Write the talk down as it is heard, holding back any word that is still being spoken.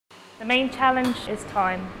The main challenge is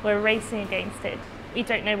time. We're racing against it. We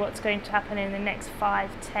don't know what's going to happen in the next 5,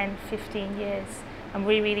 10, 15 years, and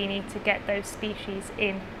we really need to get those species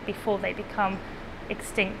in before they become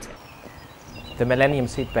extinct. The Millennium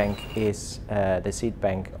Seed Bank is the seed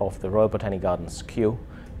bank of the Royal Botanic Gardens, Kew.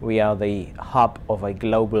 We are the hub of a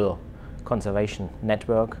global conservation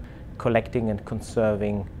network, collecting and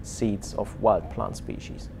conserving seeds of wild plant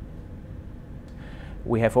species.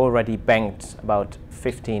 We have already banked about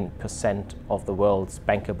 15% of the world's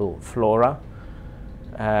bankable flora.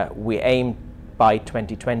 We aim by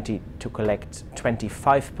 2020 to collect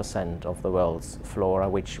 25% of the world's flora,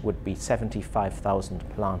 which would be 75,000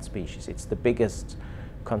 plant species. It's the biggest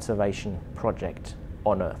conservation project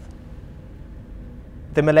on Earth.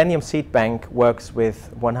 The Millennium Seed Bank works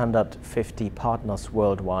with 150 partners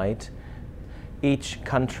worldwide. Each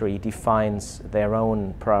country defines their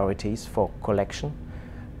own priorities for collection.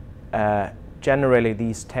 Generally,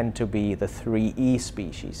 these tend to be the 3 E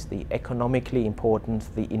species, the economically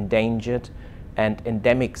important, the endangered, and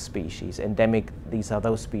endemic species. Endemic, these are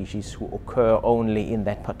those species who occur only in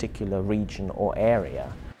that particular region or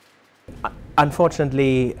area.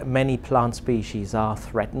 Unfortunately, many plant species are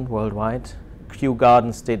threatened worldwide. Kew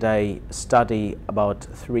Gardens did a study about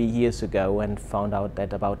 3 years ago and found out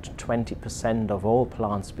that about 20% of all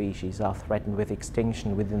plant species are threatened with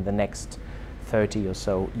extinction within the next 30 or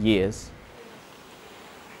so years.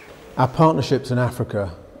 Our partnerships in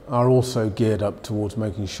Africa are also geared up towards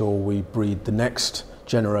making sure we breed the next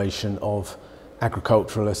generation of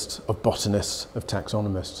agriculturalists, of botanists, of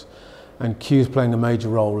taxonomists. And Kew is playing a major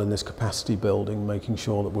role in this capacity building, making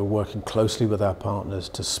sure that we're working closely with our partners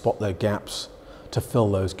to spot their gaps, to fill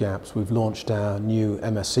those gaps. We've launched our new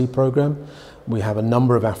MSc program. We have a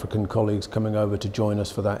number of African colleagues coming over to join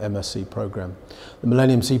us for that MSc program. The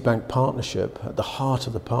Millennium Seed Bank partnership, at the heart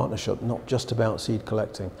of the partnership, not just about seed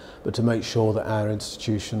collecting, but to make sure that our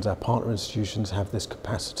institutions, our partner institutions, have this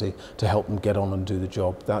capacity to help them get on and do the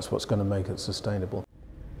job. That's what's going to make it sustainable.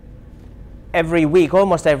 Every week,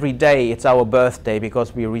 almost every day, it's our birthday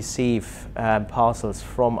because we receive parcels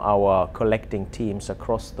from our collecting teams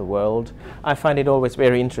across the world. I find it always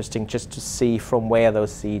very interesting just to see from where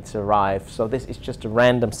those seeds arrive. So this is just a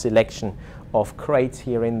random selection of crates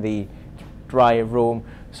here in the dry room.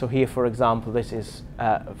 So here, for example, this is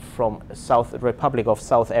from Republic of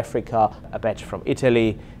South Africa, a batch from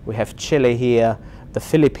Italy. We have Chile here, the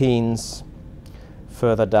Philippines,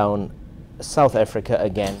 further down South Africa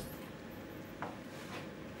again.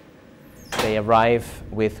 They arrive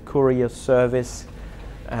with courier service.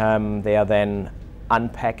 They are then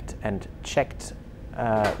unpacked and checked.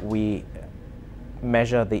 We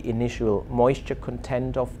measure the initial moisture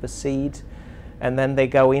content of the seed, and then they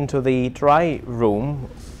go into the dry room.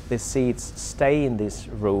 The seeds stay in this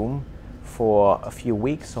room for a few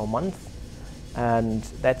weeks or months, and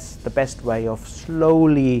that's the best way of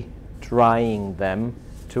slowly drying them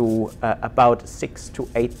to about 6 to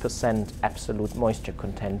 8% absolute moisture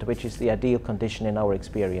content, which is the ideal condition in our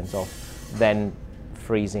experience of then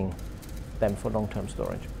freezing them for long-term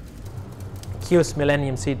storage. Kew's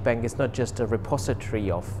Millennium Seed Bank is not just a repository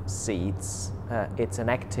of seeds, it's an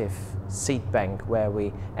active seed bank where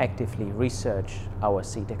we actively research our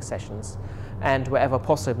seed accessions, and wherever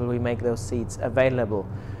possible we make those seeds available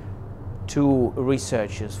to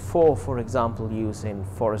researchers for example, use in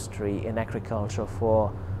forestry, in agriculture,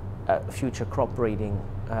 for future crop breeding,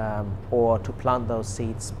 or to plant those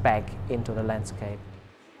seeds back into the landscape.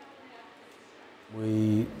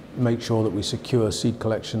 We make sure that we secure seed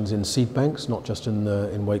collections in seed banks, not just in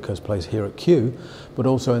Wakehurst Place here at Kew, but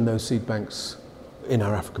also in those seed banks in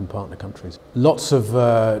our African partner countries. Lots of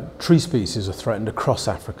tree species are threatened across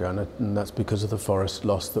Africa, and that's because of the forest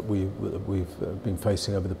loss that we've been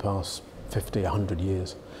facing over the past 50, 100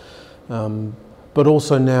 years. But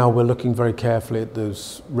also now we're looking very carefully at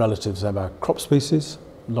those relatives of our crop species,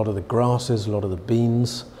 a lot of the grasses, a lot of the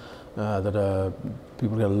beans that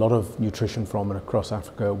people get a lot of nutrition from, and across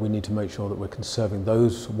Africa we need to make sure that we're conserving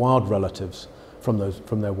those wild relatives from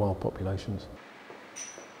their wild populations.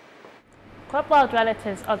 Crop wild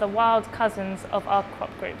relatives are the wild cousins of our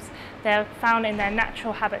crop groups. They're found in their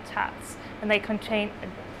natural habitats, and they contain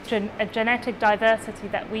a genetic diversity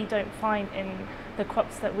that we don't find in the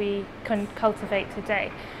crops that we can cultivate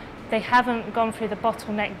today. They haven't gone through the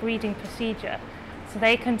bottleneck breeding procedure, so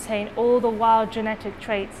they contain all the wild genetic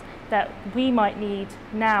traits that we might need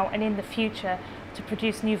now and in the future to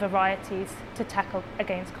produce new varieties to tackle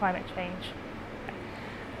against climate change.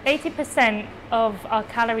 80% of our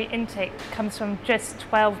calorie intake comes from just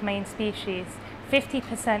 12 main species.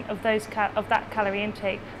 50% of that calorie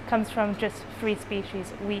intake comes from just 3 species: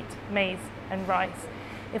 wheat, maize and rice.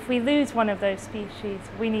 If we lose one of those species,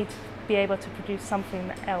 we need to be able to produce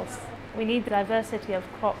something else. We need the diversity of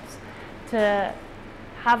crops to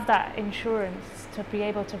have that insurance to be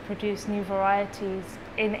able to produce new varieties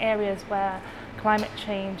in areas where climate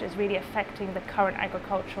change is really affecting the current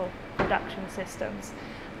agricultural production systems.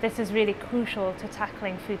 This is really crucial to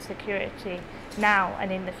tackling food security now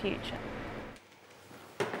and in the future.